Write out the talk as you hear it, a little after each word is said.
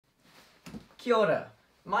Kia ora.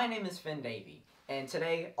 My name is Finn Davey, and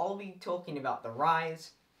today I'll be talking about the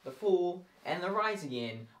rise, the fall, and the rise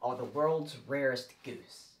again of the world's rarest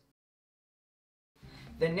goose.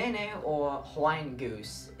 The nene, or Hawaiian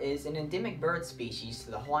goose, is an endemic bird species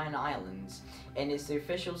to the Hawaiian Islands and is the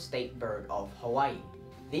official state bird of Hawaii.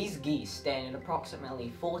 These geese stand at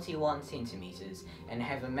approximately 41 centimeters and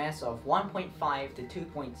have a mass of 1.5 to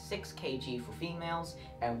 2.6 kg for females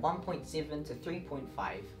and 1.7 to 3.5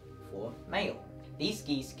 for male. These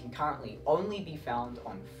geese can currently only be found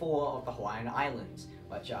on 4 of the Hawaiian Islands,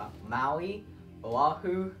 which are Maui,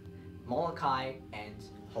 Oahu, Molokai, and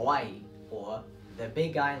Hawaii, or the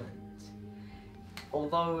Big Island.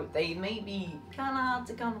 Although they may be kinda hard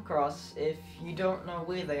to come across if you don't know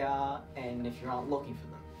where they are and if you're not looking for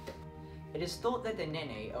them. It is thought that the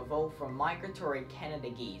nene evolved from migratory Canada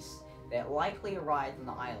geese that likely arrived on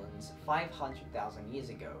the islands 500,000 years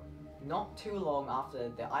ago, not too long after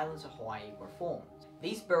the islands of Hawaii were formed.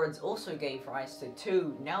 These birds also gave rise to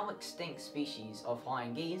 2 now extinct species of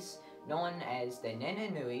Hawaiian geese, known as the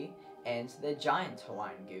nene-nui and the giant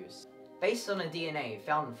Hawaiian goose. Based on the DNA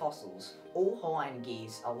found in fossils, all Hawaiian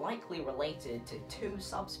geese are likely related to 2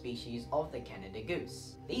 subspecies of the Canada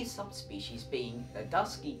goose. These subspecies being the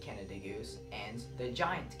dusky Canada goose and the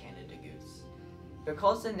giant Canada goose.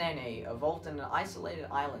 Because the nene evolved in an isolated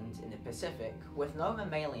island in the Pacific with no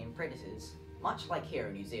mammalian predators, much like here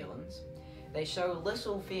in New Zealand, they show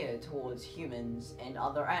little fear towards humans and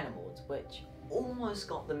other animals, which almost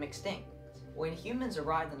got them extinct. When humans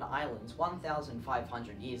arrived on the islands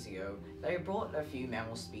 1,500 years ago, they brought a few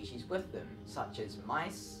mammal species with them, such as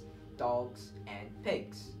mice, dogs, and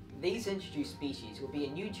pigs. These introduced species will be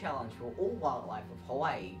a new challenge for all wildlife of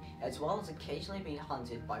Hawaii, as well as occasionally being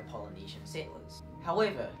hunted by Polynesian settlers.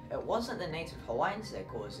 However, it wasn't the native Hawaiians that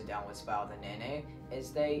caused the downward spiral of the nene,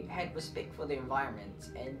 as they had respect for the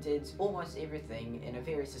environment and did almost everything in a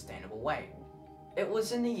very sustainable way. It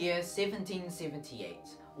was in the year 1778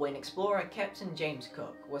 when explorer Captain James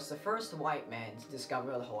Cook was the first white man to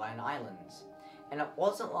discover the Hawaiian Islands. And it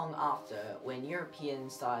wasn't long after when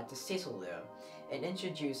Europeans started to settle there and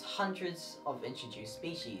introduced hundreds of introduced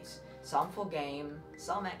species, some for game,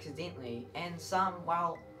 some accidentally, and some,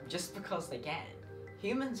 well, just because they can.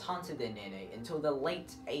 Humans hunted the nene until the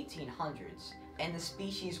late 1800s, and the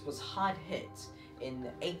species was hard hit in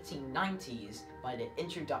the 1890s by the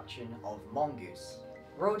introduction of mongoose.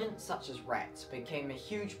 Rodents such as rats became a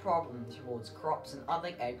huge problem towards crops and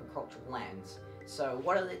other agricultural lands. So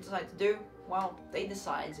what did they decide to do? Well, they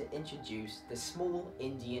decided to introduce the small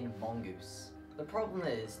Indian mongoose. The problem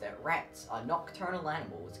is that rats are nocturnal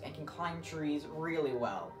animals and can climb trees really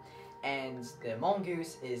well, and the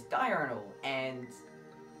mongoose is diurnal and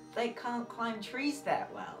they can't climb trees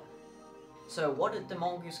that well. So what did the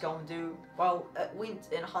mongoose go and do? Well, it went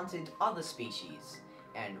and hunted other species,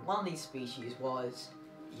 and one of these species was,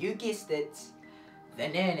 you guessed it, the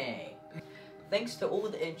nene. Thanks to all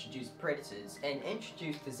the introduced predators and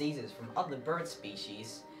introduced diseases from other bird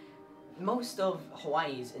species, most of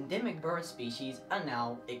Hawaii's endemic bird species are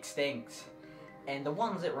now extinct, and the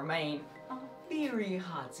ones that remain are very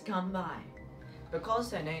hard to come by.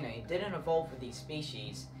 Because the nene didn't evolve with these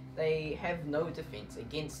species, they have no defense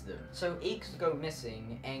against them, so eggs would go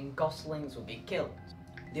missing and goslings would be killed.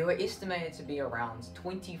 There were estimated to be around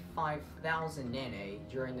 25,000 nene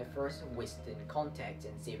during the first Western contact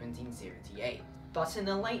in 1778. But in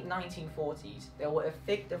the late 1940s, they were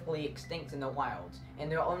effectively extinct in the wild,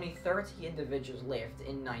 and there are only 30 individuals left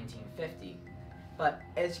in 1950. But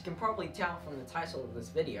as you can probably tell from the title of this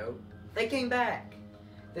video, they came back!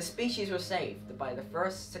 The species were saved by the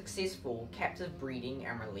first successful captive breeding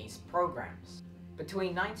and release programs.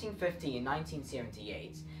 Between 1950 and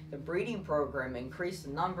 1978, the breeding program increased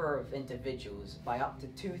the number of individuals by up to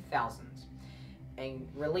 2,000, and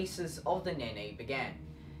releases of the nene began.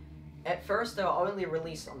 At first they were only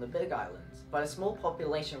released on the Big Island, but a small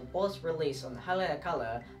population was released on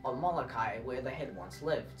Haleakala on Molokai where they had once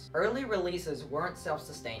lived. Early releases weren't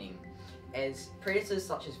self-sustaining, as predators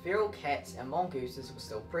such as feral cats and mongooses were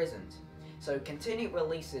still present, so continued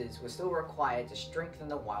releases were still required to strengthen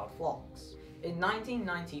the wild flocks. In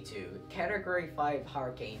 1992, Category 5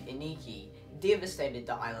 Hurricane Iniki devastated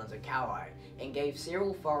the islands of Kauai and gave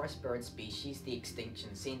several forest bird species the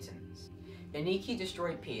extinction sentence. Iniki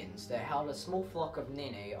destroyed pens that held a small flock of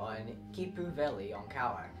nene on Kipu Valley on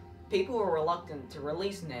Kauai. People were reluctant to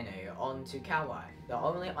release nene onto Kauai, the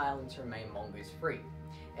only island to remain mongoose-free,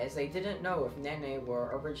 as they didn't know if nene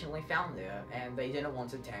were originally found there and they didn't want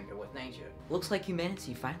to tamper with nature. Looks like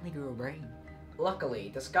humanity finally grew a brain. Luckily,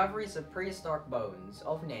 discoveries of prehistoric bones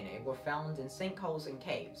of nene were found in sinkholes and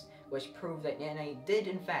caves, which prove that nene did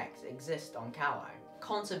in fact exist on Kauai.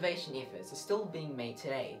 Conservation efforts are still being made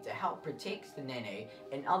today to help protect the nene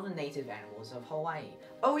and other native animals of Hawaii.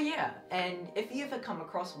 Oh yeah, and if you ever come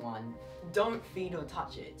across one, don't feed or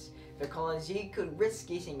touch it, because you could risk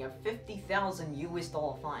getting a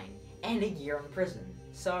 $50,000 fine and a year in prison.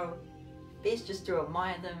 So, best just to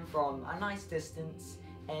admire them from a nice distance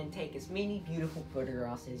and take as many beautiful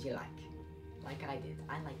photographs as you like. Like I did.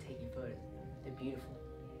 I like taking photos. They're beautiful.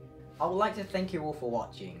 I would like to thank you all for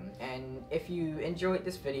watching, and if you enjoyed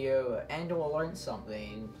this video and or learned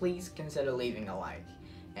something, please consider leaving a like.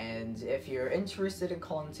 And if you're interested in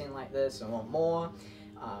content like this and want more,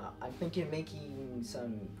 I'm thinking of making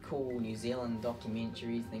some cool New Zealand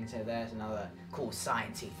documentaries, things like that, and other cool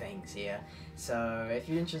sciencey things here. So if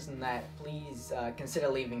you're interested in that, please consider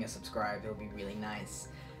leaving a subscribe. It'll be really nice.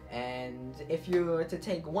 And if you were to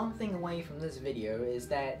take one thing away from this video, is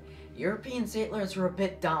that European settlers were a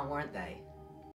bit dumb, weren't they?